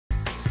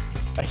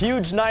A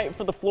huge night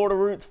for the Florida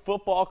Roots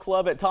Football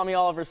Club at Tommy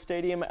Oliver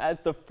Stadium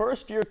as the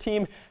first-year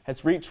team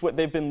has reached what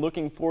they've been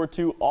looking forward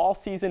to all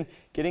season,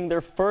 getting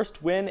their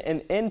first win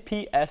in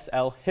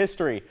NPSL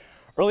history.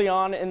 Early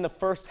on in the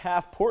first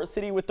half, Port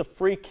City with the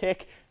free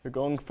kick. They're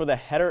going for the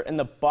header in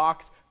the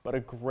box, but a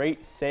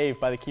great save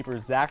by the keeper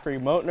Zachary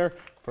Motner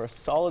for a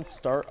solid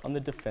start on the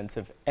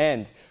defensive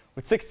end.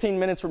 With 16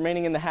 minutes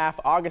remaining in the half,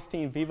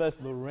 Augustine Vivas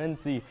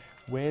Lorenzi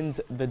wins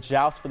the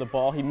joust for the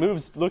ball. He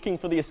moves looking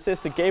for the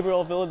assist to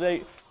Gabriel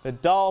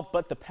Vidal,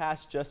 but the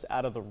pass just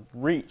out of the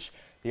reach.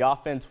 The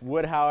offense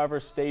would, however,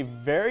 stay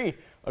very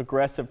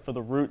aggressive for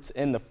the Roots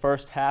in the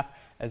first half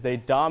as they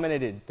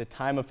dominated the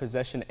time of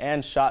possession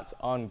and shots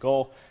on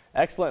goal.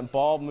 Excellent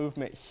ball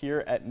movement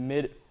here at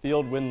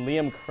midfield when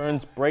Liam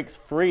Kearns breaks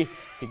free.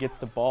 He gets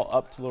the ball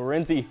up to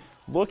Lorenzi,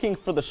 looking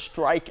for the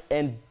strike,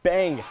 and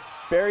bang,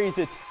 buries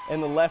it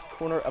in the left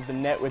corner of the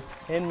net with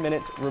 10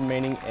 minutes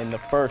remaining in the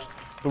first.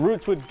 The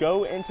Roots would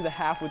go into the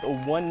half with a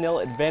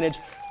 1-0 advantage,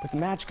 but the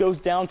match goes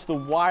down to the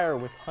wire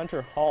with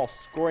Hunter Hall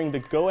scoring the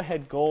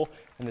go-ahead goal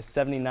in the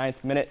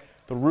 79th minute.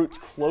 The Roots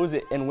close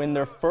it and win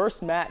their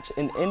first match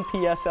in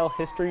NPSL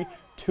history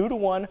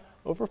 2-1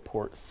 over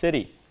Port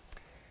City.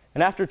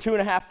 And after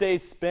 2.5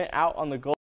 days spent out on the goal